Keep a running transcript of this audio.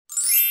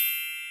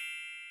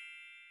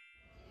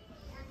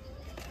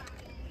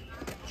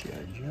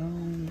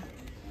Joe.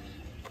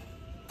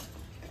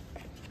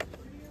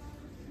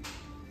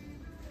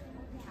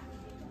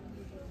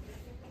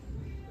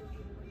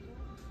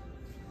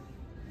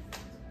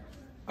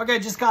 Okay, I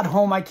just got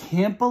home. I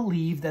can't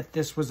believe that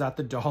this was at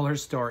the dollar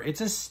store.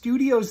 It's a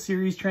Studio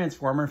Series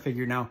Transformer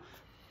figure. Now,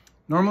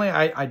 normally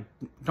I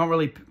don't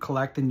really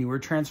collect the newer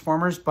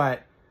Transformers,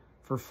 but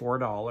for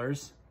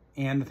 $4.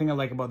 And the thing I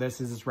like about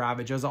this is it's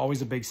Ravage. I was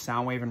always a big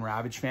Soundwave and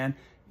Ravage fan,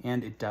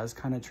 and it does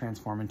kind of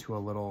transform into a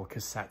little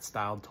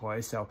cassette-styled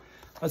toy. So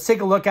let's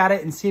take a look at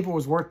it and see if it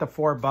was worth the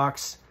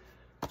 $4.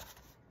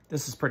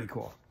 This is pretty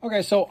cool.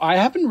 Okay, so I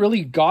haven't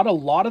really got a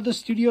lot of the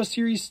Studio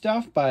Series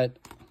stuff, but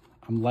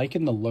I'm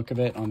liking the look of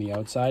it on the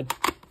outside.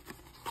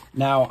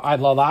 Now,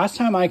 the last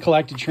time I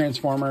collected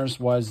Transformers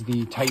was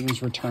the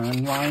Titans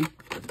Return line,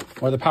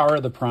 or the Power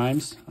of the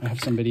Primes. I have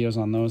some videos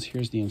on those.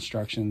 Here's the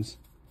instructions.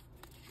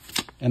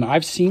 And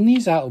I've seen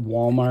these at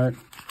Walmart.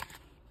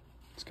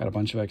 It's got a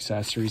bunch of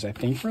accessories, I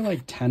think for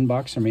like 10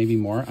 bucks or maybe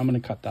more. I'm going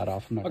to cut that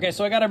off. Okay,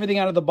 so I got everything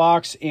out of the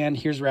box, and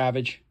here's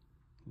Ravage.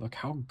 Look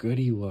how good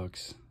he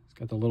looks. He's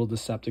got the little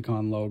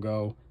Decepticon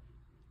logo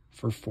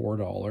for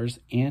 $4,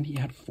 and he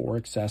had 4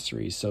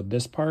 accessories. So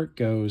this part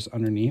goes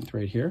underneath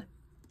right here.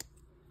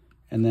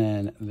 And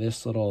then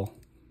this little,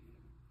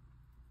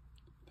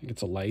 I think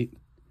it's a light,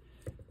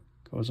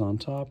 goes on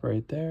top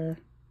right there.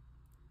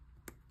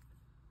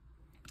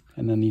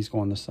 And then these go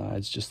on the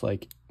sides, just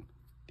like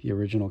the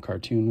original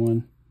cartoon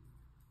one.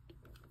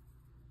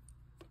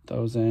 Put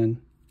those in,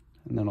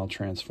 and then I'll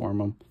transform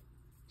them.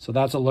 So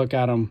that's a look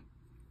at them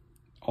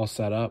all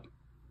set up.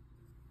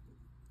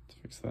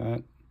 Let's fix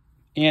that.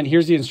 And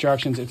here's the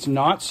instructions. It's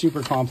not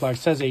super complex.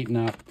 It says 8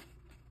 and up.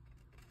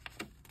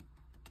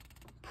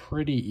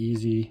 Pretty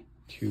easy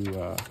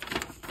to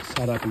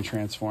set up and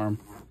transform.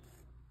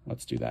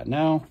 Let's do that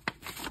now.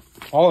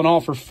 All in all,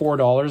 for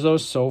 $4 though,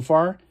 so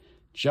far,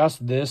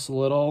 just this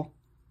little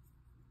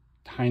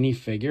tiny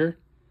figure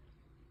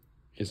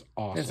is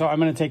awesome. Okay, so I'm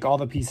going to take all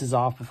the pieces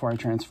off before I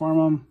transform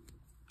them.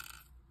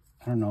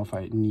 I don't know if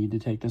I need to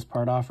take this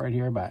part off right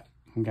here, but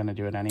I'm going to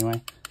do it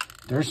anyway.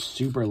 They're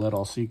super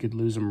little, so you could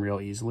lose them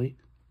real easily.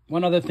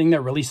 One other thing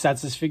that really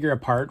sets this figure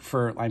apart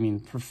for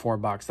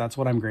 $4, that's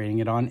what I'm grading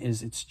it on,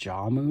 is its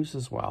jaw moves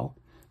as well.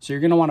 So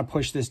you're going to want to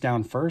push this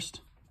down first,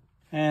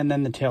 and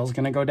then the tail's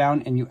going to go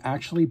down, and you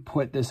actually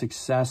put this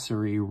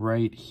accessory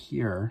right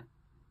here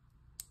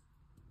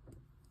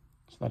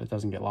so that it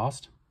doesn't get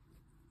lost.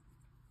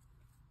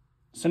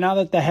 So now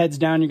that the head's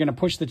down, you're going to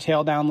push the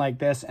tail down like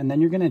this, and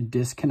then you're going to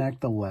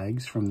disconnect the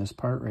legs from this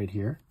part right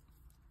here.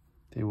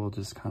 They will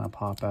just kind of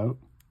pop out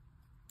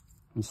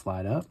and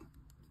slide up,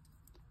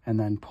 and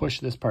then push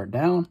this part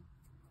down.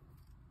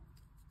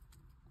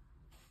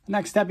 The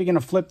next step, you're going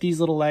to flip these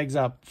little legs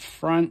up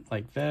front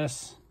like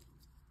this,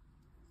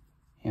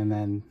 and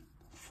then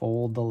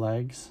fold the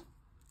legs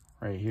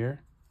right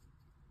here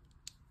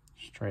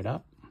straight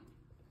up.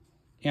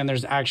 And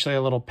there's actually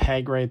a little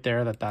peg right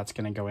there that's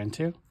going to go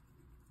into.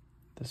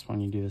 This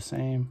one you do the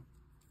same,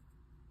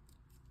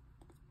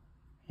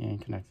 and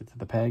connect it to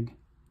the peg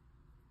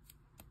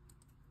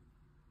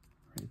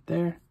right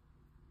there.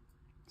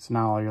 So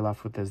now all you're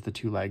left with is the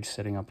 2 legs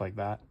sitting up like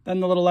that.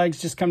 Then the little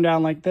legs just come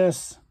down like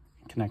this,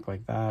 connect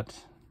like that.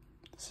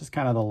 This is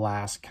kind of the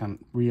last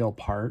real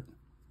part.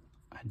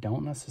 I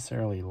don't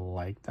necessarily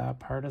like that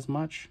part as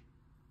much.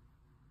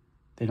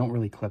 They don't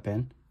really clip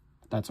in,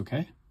 but that's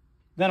okay.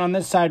 Then on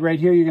this side right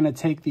here, you're going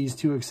to take these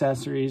 2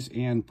 accessories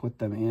and put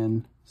them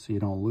in so you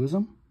don't lose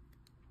them.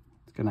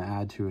 It's going to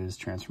add to his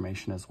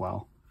transformation as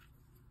well.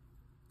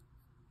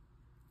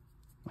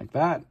 Like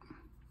that.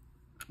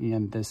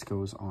 And this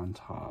goes on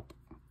top.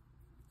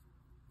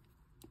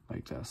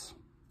 Like this.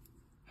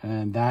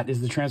 And that is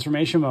the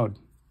transformation mode.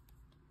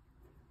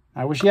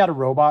 I wish he had a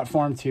robot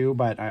form too,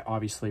 but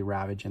obviously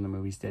Ravage in the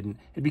movies didn't.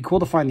 It'd be cool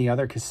to find the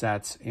other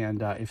cassettes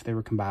and if they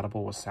were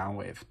compatible with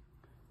Soundwave.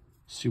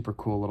 Super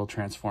cool little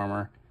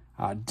transformer.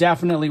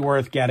 Definitely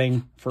worth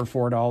getting for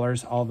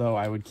 $4, although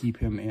I would keep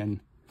him in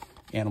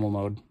animal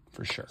mode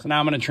for sure. So now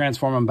I'm going to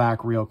transform them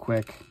back real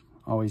quick.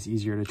 Always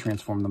easier to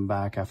transform them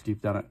back after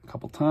you've done it a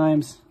couple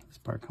times. This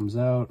part comes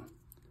out.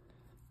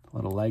 The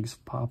little legs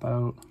pop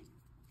out.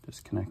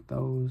 Disconnect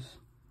those.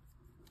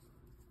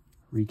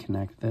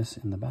 Reconnect this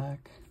in the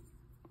back.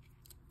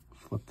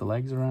 Flip the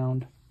legs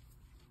around.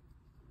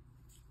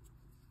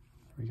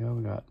 There we go.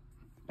 We got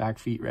back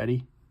feet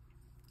ready.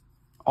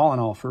 All in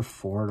all, for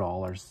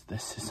 $4,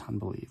 this is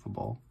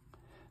unbelievable.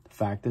 The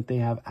fact that they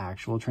have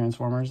actual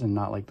Transformers and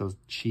not like those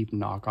cheap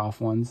knockoff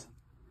ones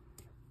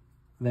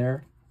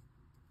there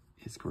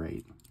is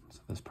great. So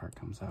this part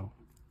comes out.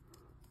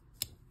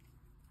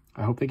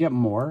 I hope they get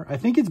more. I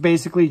think it's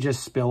basically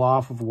just spill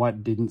off of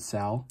what didn't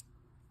sell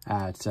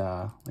at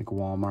like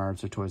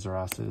Walmart's or Toys R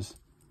Us's.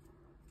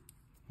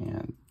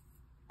 And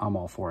I'm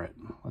all for it,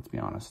 let's be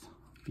honest.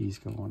 These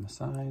go on the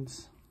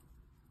sides.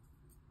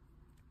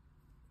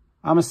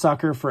 I'm a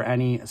sucker for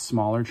any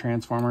smaller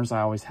Transformers. I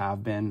always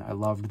have been. I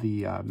loved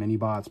the mini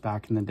bots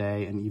back in the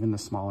day, and even the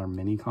smaller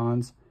mini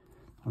cons.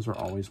 Those were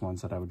always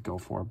ones that I would go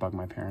for, bug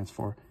my parents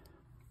for.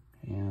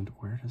 And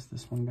where does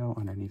this one go?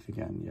 Underneath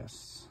again,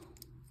 yes.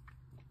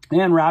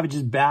 And Ravage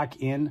is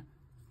back in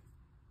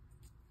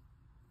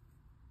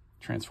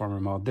Transformer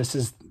mode. This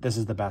is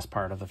the best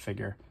part of the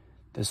figure.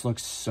 This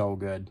looks so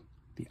good.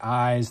 The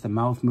eyes, the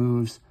mouth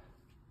moves.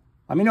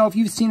 Let me know if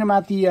you've seen them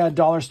at the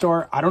dollar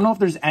store. I don't know if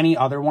there's any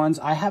other ones.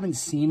 I haven't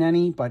seen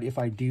any, but if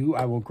I do,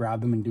 I will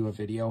grab them and do a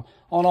video.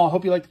 All in all, I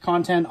hope you like the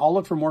content. I'll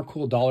look for more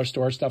cool dollar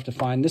store stuff to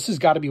find. This has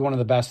got to be one of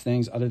the best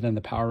things other than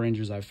the Power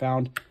Rangers I've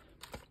found.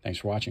 Thanks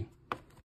for watching.